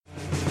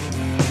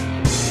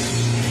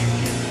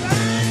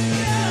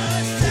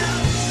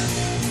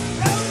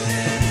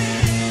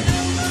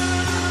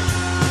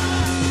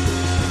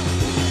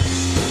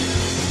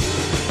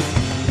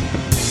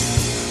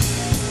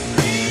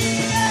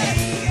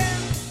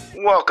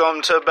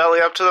Welcome to Belly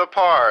Up to the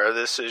Par.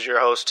 This is your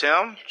host,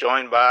 Tim,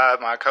 joined by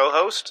my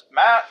co-host,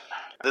 Matt.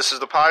 This is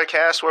the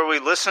podcast where we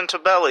listen to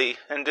Belly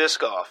and disc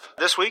golf.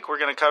 This week we're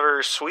going to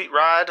cover Sweet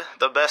Ride,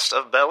 the Best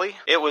of Belly.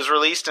 It was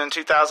released in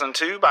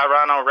 2002 by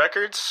Rhino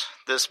Records.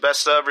 This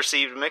best of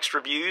received mixed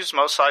reviews,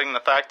 most citing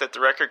the fact that the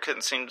record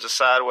couldn't seem to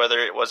decide whether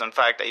it was in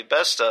fact a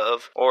best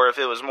of, or if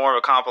it was more of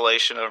a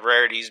compilation of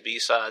rarities,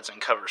 B-sides,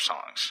 and cover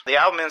songs. The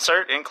album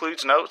insert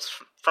includes notes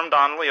from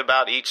Donnelly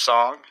about each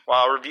song.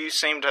 While reviews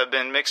seem to have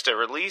been mixed at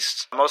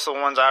release, most of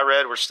the ones I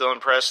read were still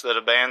impressed that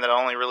a band that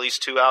only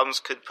released 2 albums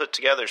could put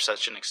together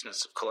such an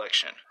extensive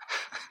collection.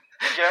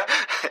 Yeah.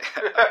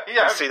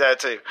 I see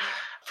that too.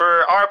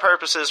 For our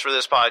purposes for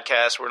this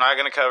podcast, we're not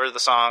going to cover the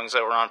songs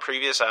that were on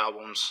previous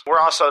albums. We're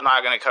also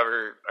not going to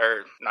cover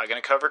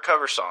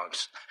cover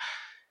songs.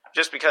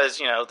 Just because,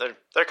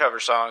 they're cover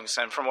songs,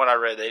 and from what I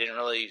read, they didn't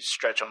really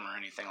stretch them or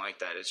anything like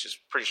that. It's just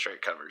pretty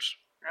straight covers.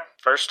 Yeah.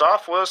 First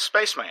off was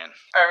Spaceman.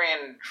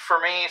 For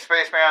me,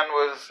 Spaceman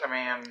was,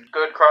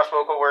 good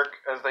cross-vocal work,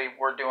 as they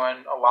were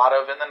doing a lot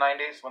of in the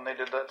 90s when they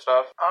did that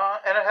stuff.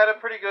 And it had a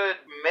pretty good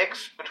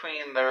mix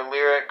between their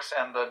lyrics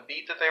and the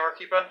beat that they were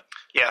keeping.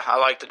 Yeah, I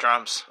like the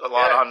drums a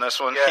lot on this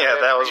one. Yeah,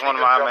 that was one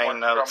of my main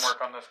notes. Drum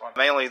work on this one.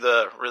 Mainly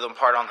the rhythm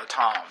part on the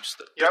toms.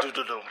 Yep.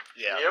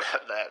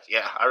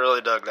 I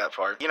really dug that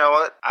part. You know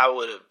what? I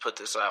would have put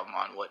this album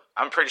on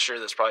I'm pretty sure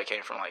this probably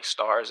came from like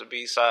Star as a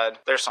B-side.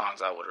 Their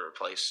songs I would have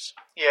replaced.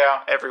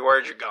 Yeah. Every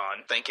Word You're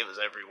Gone. Think it was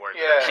Every Word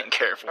Yeah. I didn't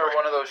care for. Or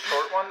one of those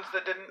short ones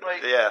that didn't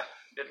quite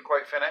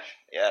finish.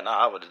 Yeah, no,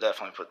 I would have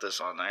definitely put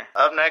this on there.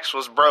 Up next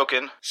was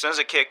Broken. As soon as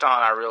it kicked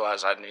on, I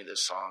realized I knew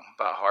this song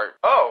by heart.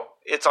 Oh.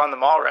 It's on the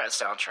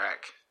Mallrats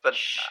soundtrack. But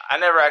I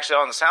never actually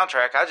on the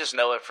soundtrack. I just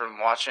know it from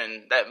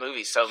watching that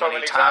movie so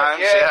many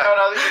times. Yeah, no,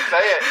 now that you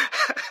say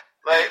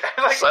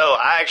it. So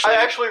I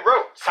actually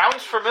wrote,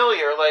 sounds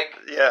familiar,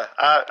 Yeah,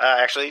 I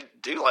actually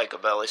do like a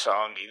Belly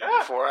song even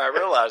before I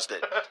realized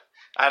it.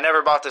 I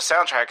never bought the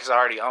soundtrack because I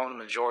already owned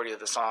the majority of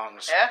the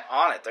songs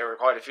on it. There were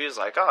quite a few. It's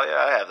like, oh yeah,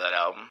 I have that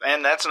album.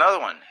 And that's another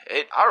one.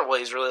 I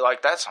always really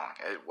liked that song.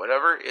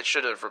 It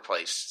should have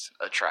replaced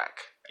a track.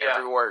 Yeah.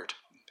 Every word.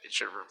 It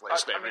should have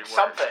replaced every word.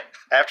 Something.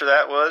 After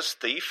that was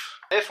Thief.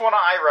 This one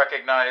I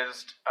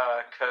recognized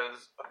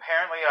because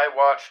apparently I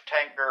watched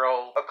Tank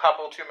Girl a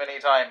couple too many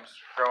times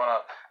growing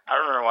up. I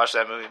remember watching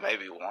that movie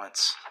maybe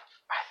once.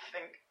 I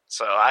think...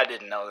 So I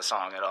didn't know the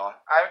song at all.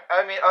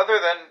 Other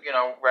than,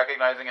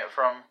 recognizing it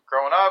from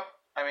growing up,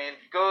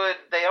 good.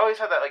 They always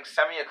had that,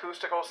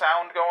 semi-acoustical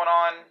sound going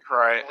on.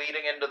 Right.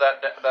 Leading into the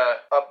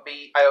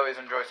upbeat. I always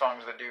enjoy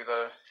songs that do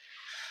the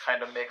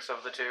kind of mix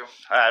of the two.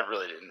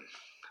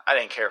 I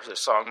didn't care for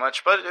this song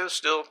much, but it was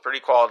still pretty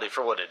quality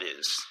for what it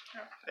is.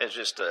 Yeah. It's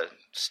just a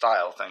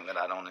style thing that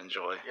I don't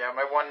enjoy. Yeah,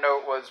 my one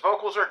note was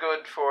vocals are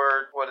good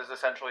for what is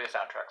essentially a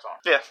soundtrack song.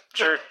 Yeah,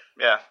 sure.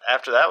 Yeah.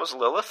 After that was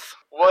Lilith.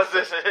 Is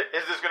this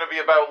going to be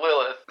about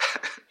Lilith?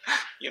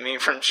 You mean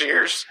from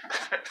Cheers?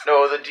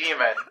 No, the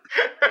demon.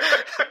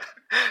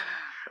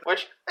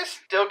 Which I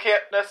still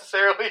can't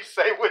necessarily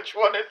say which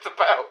one it's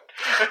about.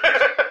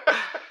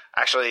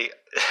 Actually,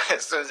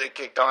 as soon as it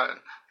kicked on,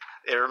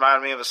 it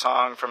reminded me of a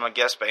song from a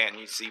guest band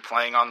you'd see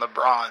playing on the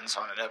Bronze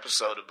on an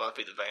episode of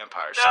Buffy the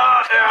Vampire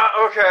Slayer. Yeah,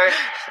 okay.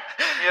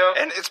 Yep.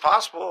 And it's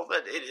possible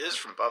that it is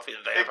from Buffy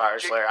the Vampire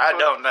Slayer. I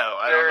don't know.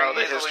 I don't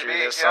know the history of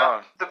this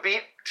song. The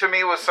beat, to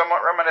me, was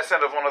somewhat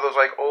reminiscent of one of those,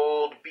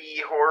 old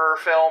B-horror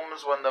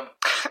films when the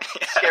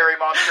scary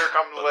monster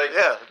comes,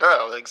 Yeah,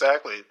 no,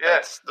 exactly. Yeah.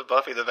 That's the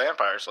Buffy the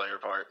Vampire Slayer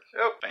part.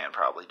 Yep. Band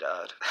probably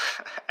died.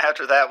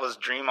 After that was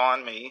Dream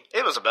on Me.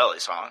 It was a Belly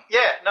song.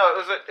 Yeah, no,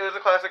 it was a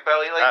classic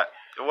Belly,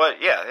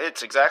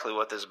 it's exactly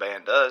what this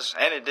band does,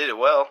 and it did it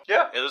well.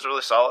 Yeah. It was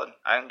really solid.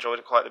 I enjoyed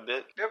it quite a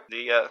bit. Yep.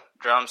 The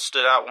drums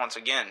stood out once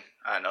again,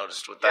 I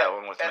noticed with that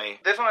one with me.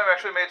 This one I've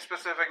actually made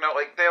specific note,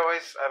 I've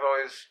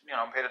always,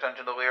 paid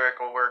attention to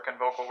lyrical work and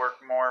vocal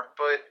work more,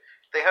 but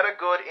they had a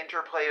good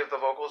interplay of the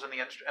vocals and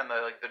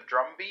the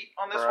drum beat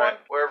on this one,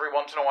 where every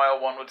once in a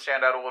while one would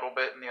stand out a little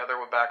bit and the other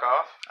would back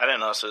off. I didn't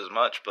notice it as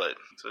much, but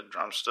the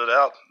drum stood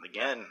out.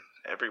 Again,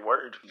 every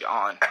word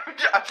gone.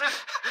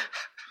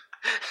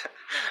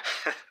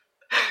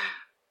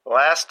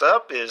 Last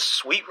up is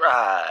Sweet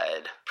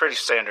Ride. Pretty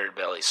standard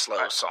Belly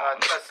slow song.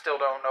 I still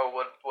don't know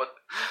what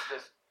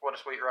a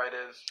Sweet Ride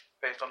is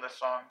based on this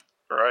song.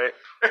 Right.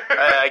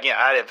 Again,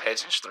 I didn't pay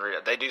attention to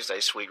the. They do say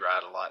Sweet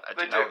Ride a lot. I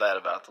do know that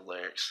about the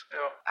lyrics. Yeah.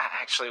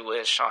 I actually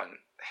wish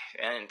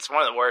and it's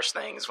one of the worst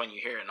things when you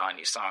hear a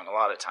 90s song a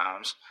lot of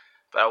times,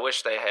 but I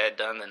wish they had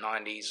done the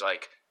 90s,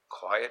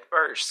 quiet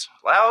verse,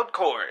 loud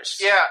chorus.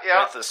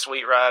 Yeah. With the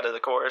Sweet Ride of the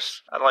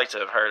chorus. I'd like to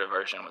have heard a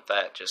version with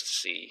that just to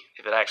see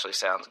if it actually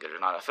sounds good or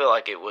not. I feel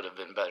like it would have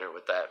been better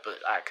with that,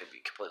 but I could be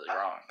completely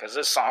wrong because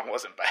this song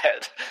wasn't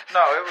bad.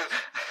 No, it was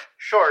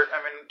short.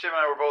 Tim and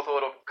I were both a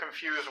little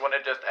confused when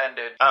it just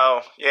ended.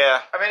 Oh,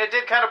 yeah. It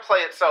did kind of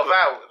play itself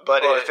out.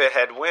 But if it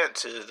had went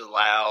to the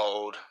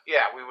loud...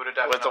 Yeah, we would have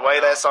definitely... With the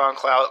way that song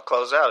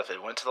closed out, if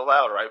it went to the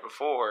loud right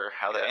before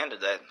how they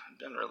ended that, it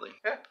didn't really...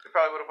 Yeah, it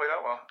probably would have played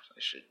out well.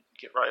 They should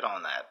get right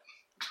on that.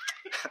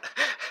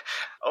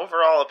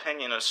 Overall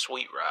opinion of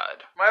Sweet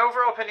Ride. My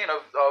overall opinion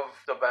of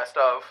the best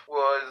of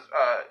was,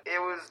 it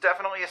was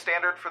definitely a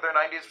standard for their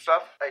 90s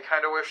stuff. I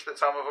kind of wish that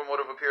some of them would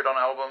have appeared on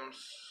albums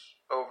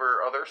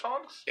over other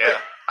songs. Yeah,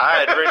 I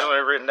had originally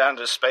written down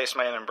just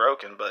Spaceman and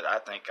Broken, but I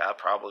think I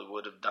probably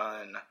would have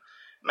done,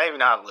 maybe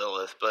not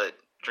Lilith, but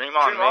Dream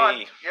On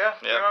Me. Yeah,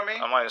 Dream On Me.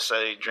 I might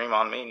say Dream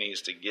On Me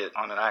needs to get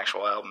on an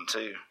actual album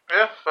too.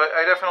 Yeah, but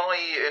I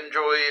definitely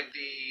enjoyed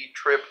the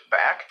trip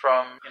back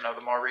from,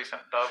 the more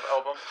recent Dove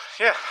album.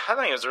 Yeah, I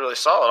think it was really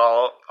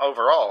solid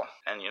overall.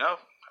 And,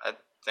 I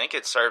think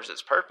it serves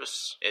its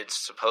purpose. It's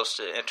supposed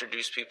to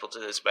introduce people to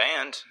this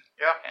band.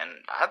 Yeah. And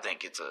I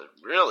think it's a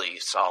really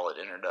solid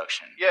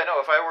introduction. Yeah,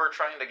 no, if I were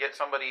trying to get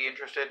somebody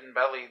interested in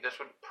Belly, this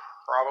would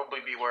probably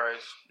be where I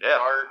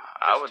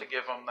start, to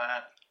give them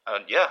that.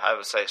 I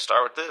would say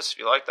start with this. If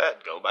you like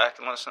that, go back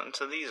and listen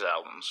to these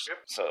albums. Yep.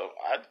 So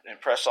I'd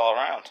impress all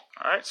around.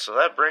 All right, so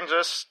that brings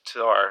us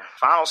to our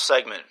final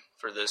segment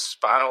for this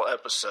final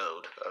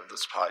episode of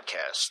this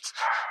podcast.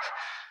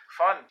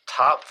 Fun.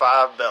 Top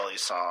 5 Belly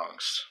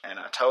songs. And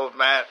I told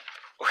Matt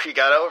before he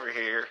got over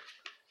here,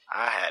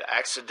 I had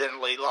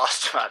accidentally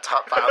lost my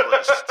top 5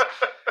 list.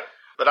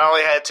 But I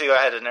only had 2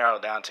 I had to narrow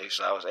it down to,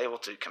 so I was able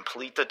to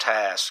complete the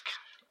task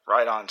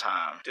right on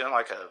time. Doing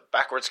like a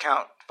backwards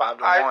count, 5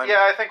 to 1.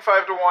 Yeah, I think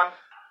 5 to 1.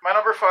 My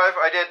number 5,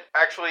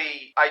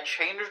 I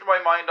changed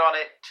my mind on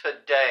it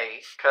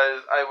today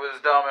because I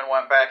was dumb and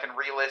went back and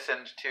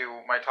re-listened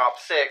to my top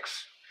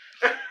 6.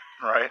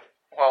 Right.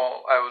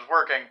 While I was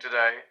working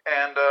today.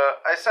 And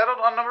I settled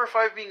on number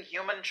 5 being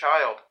Human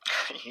Child.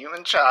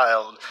 Human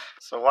Child.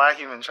 So why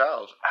Human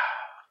Child?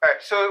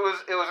 Alright, so it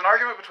was an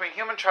argument between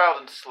Human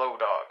Child and Slow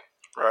Dog.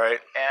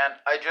 Right. And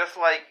I just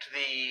liked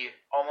the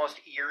almost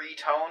eerie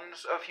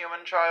tones of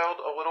Human Child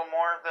a little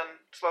more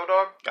than Slow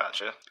Dog.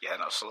 Gotcha. Yeah,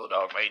 no, Slow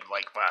Dog made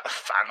like my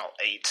final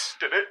 8.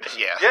 Did it?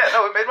 Yeah. Yeah,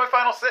 no, it made my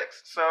final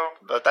 6, so...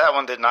 But that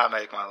one did not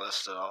make my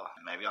list at all.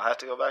 Maybe I'll have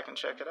to go back and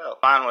check it out.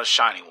 Mine was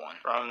Shiny One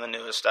from the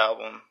newest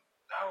album.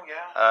 Oh,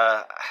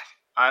 yeah.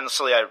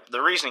 Honestly,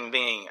 the reasoning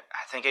being,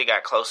 I think it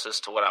got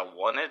closest to what I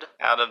wanted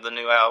out of the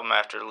new album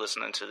after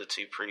listening to the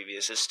 2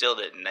 previous. It still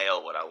didn't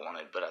nail what I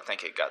wanted, but I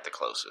think it got the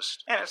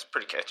closest. And it's a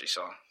pretty catchy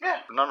song. Yeah.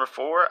 Number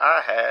 4,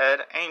 I had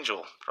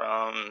Angel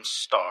from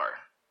Star.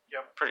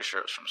 Yep. Pretty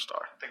sure it's from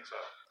Star. I think so.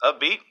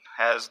 Upbeat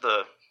has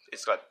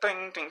it's like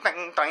ding, ding,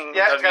 ding, ding.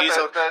 Yeah,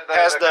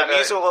 the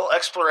musical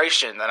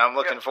exploration that I'm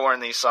looking for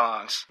in these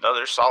songs.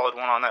 Another solid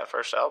one on that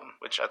first album,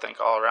 which I think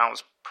all around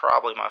was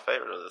probably my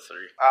favorite of the 3.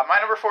 My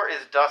number 4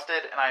 is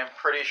Dusted, and I am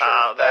pretty sure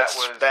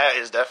that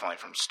is definitely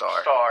from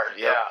Star. Star,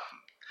 yep.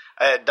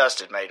 Yeah.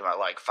 Dusted made my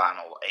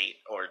final 8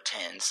 or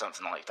 10,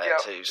 something like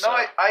that too. So. No,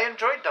 I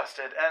enjoyed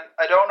Dusted, and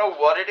I don't know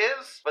what it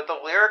is, but the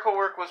lyrical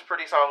work was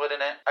pretty solid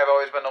in it. I've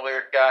always been a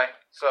lyric guy,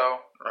 so...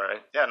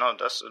 Right. Yeah, no,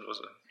 Dusted was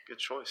a good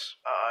choice.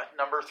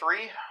 Number 3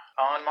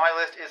 on my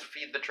list is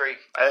Feed the Tree.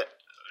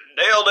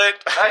 Nailed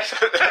it! Nice.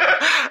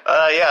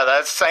 Yeah,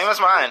 that's same as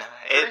mine.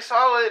 Pretty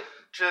solid,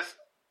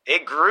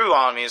 It grew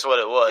on me is what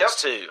it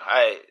was, too.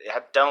 I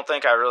don't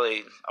think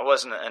I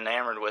wasn't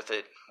enamored with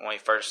it when we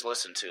first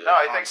listened to it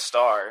on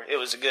Star. It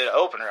was a good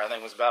opener, I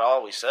think was about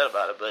all we said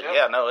about it. But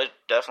it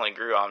definitely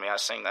grew on me. I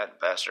sing that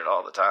bastard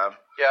all the time.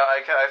 Yeah,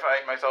 I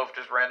find myself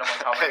just randomly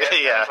humming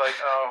it. Yeah. And it's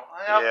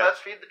like, that's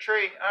Feed the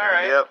Tree. All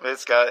right. Yep,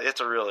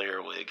 it's a real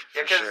earwig,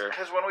 for sure.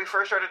 Because when we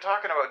first started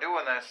talking about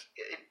doing this,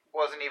 it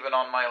wasn't even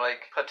on my,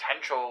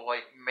 potential,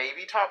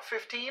 maybe top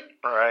 15.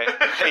 Right.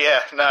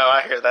 Yeah, no,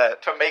 I hear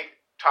that. To make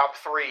top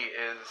 3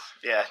 is...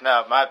 Yeah,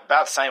 no, about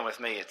the same with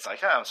me. It's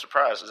like, I'm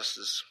surprised this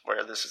is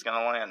where this is going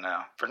to land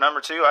now. For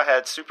number 2, I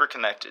had Super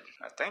Connected.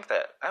 I think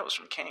that was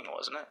from King,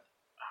 wasn't it?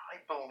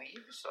 I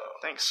believe so.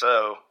 I think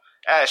so.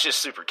 It's just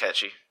super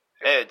catchy.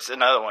 It's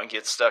another one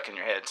gets stuck in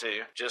your head,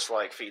 too. Just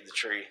like Feed the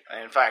Tree.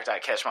 In fact, I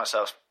catch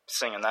myself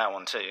singing that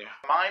one, too.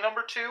 My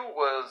number 2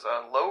 was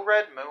Low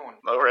Red Moon.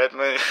 Low Red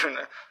Moon.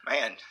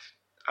 Man,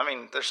 I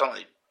mean, there's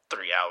only 3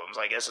 albums.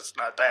 I guess it's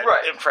not that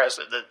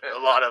impressive that a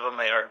lot of them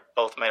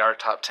both made our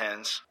top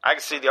 10s. I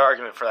can see the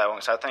argument for that one,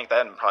 because I think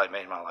that probably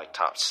made my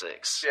top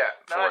 6. Yeah,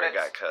 before it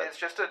got cut. It's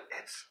just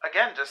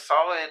again just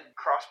solid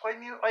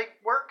crossplay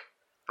work.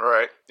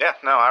 Right. Yeah.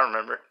 No, I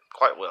remember it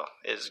quite well.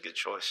 It is a good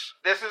choice.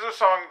 This is a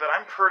song that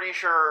I'm pretty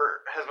sure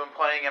has been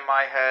playing in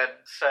my head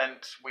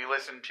since we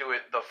listened to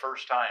it the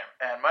first time.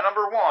 And my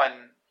number 1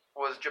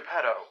 was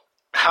Geppetto.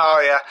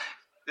 Oh yeah.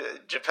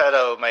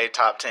 Geppetto made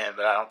top 10,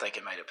 but I don't think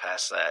it made it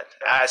past that.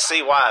 I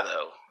see why,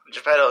 though.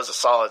 Geppetto is a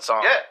solid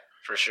song. Yeah.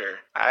 For sure.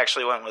 I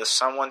actually went with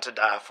Someone to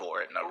Die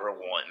For at number 1.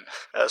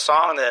 A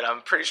song that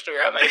I'm pretty sure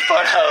I made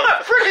fun of.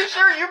 I'm pretty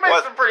sure you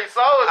made some pretty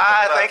solid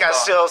I think I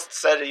still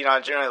said it,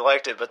 I generally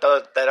liked it, but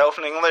that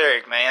opening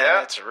lyric,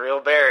 man, it's a real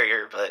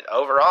barrier. But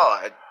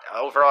overall, it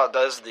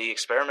does the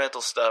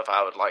experimental stuff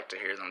I would like to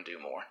hear them do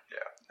more.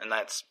 Yeah. And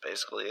that's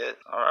basically it.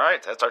 All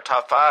right, that's our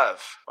top 5.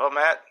 Well,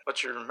 Matt,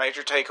 what's your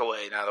major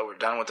takeaway now that we're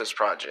done with this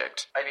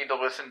project? I need to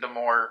listen to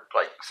more,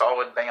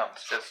 solid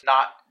bands. Just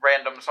not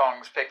random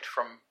songs picked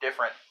from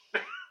different...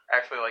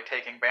 Actually,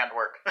 taking band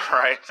work.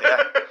 Right,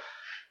 yeah.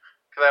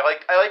 Because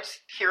I liked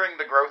hearing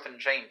the growth and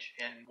change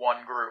in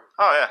one group.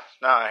 Oh yeah,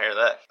 no, I hear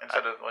that.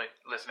 Instead of like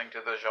listening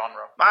to the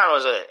genre. Mine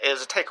was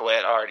a takeaway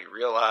I'd already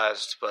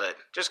realized, but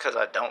just because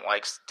I didn't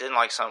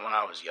like something when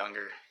I was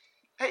younger,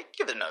 hey,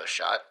 give it another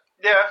shot.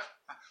 Yeah.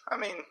 I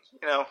mean,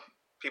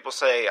 people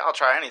say I'll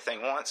try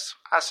anything once.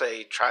 I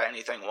say try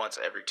anything once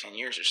every 10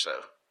 years or so,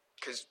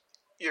 because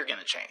you're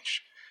gonna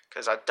change.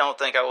 Because I don't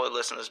think I would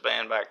listen to this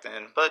band back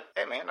then. But,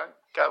 hey, man, I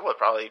got,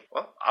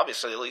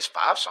 obviously at least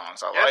 5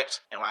 songs I liked.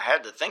 And I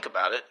had to think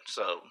about it.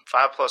 So,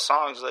 5+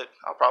 songs that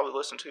I'll probably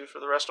listen to for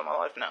the rest of my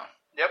life now.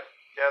 Yep.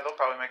 Yeah, they'll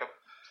probably make a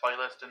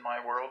playlist in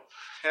my world.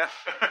 Yeah,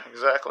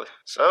 exactly.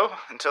 So,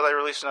 until they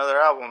release another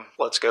album,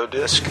 let's go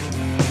disc.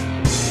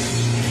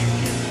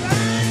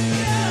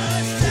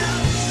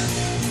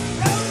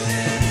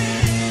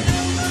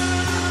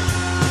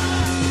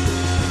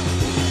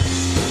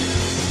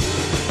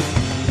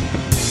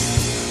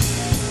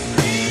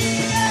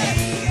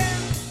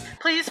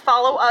 Please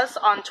follow us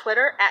on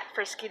Twitter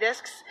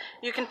 @FriskyDiscs.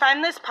 You can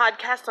find this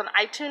podcast on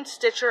iTunes,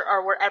 Stitcher,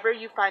 or wherever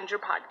you find your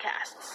podcasts.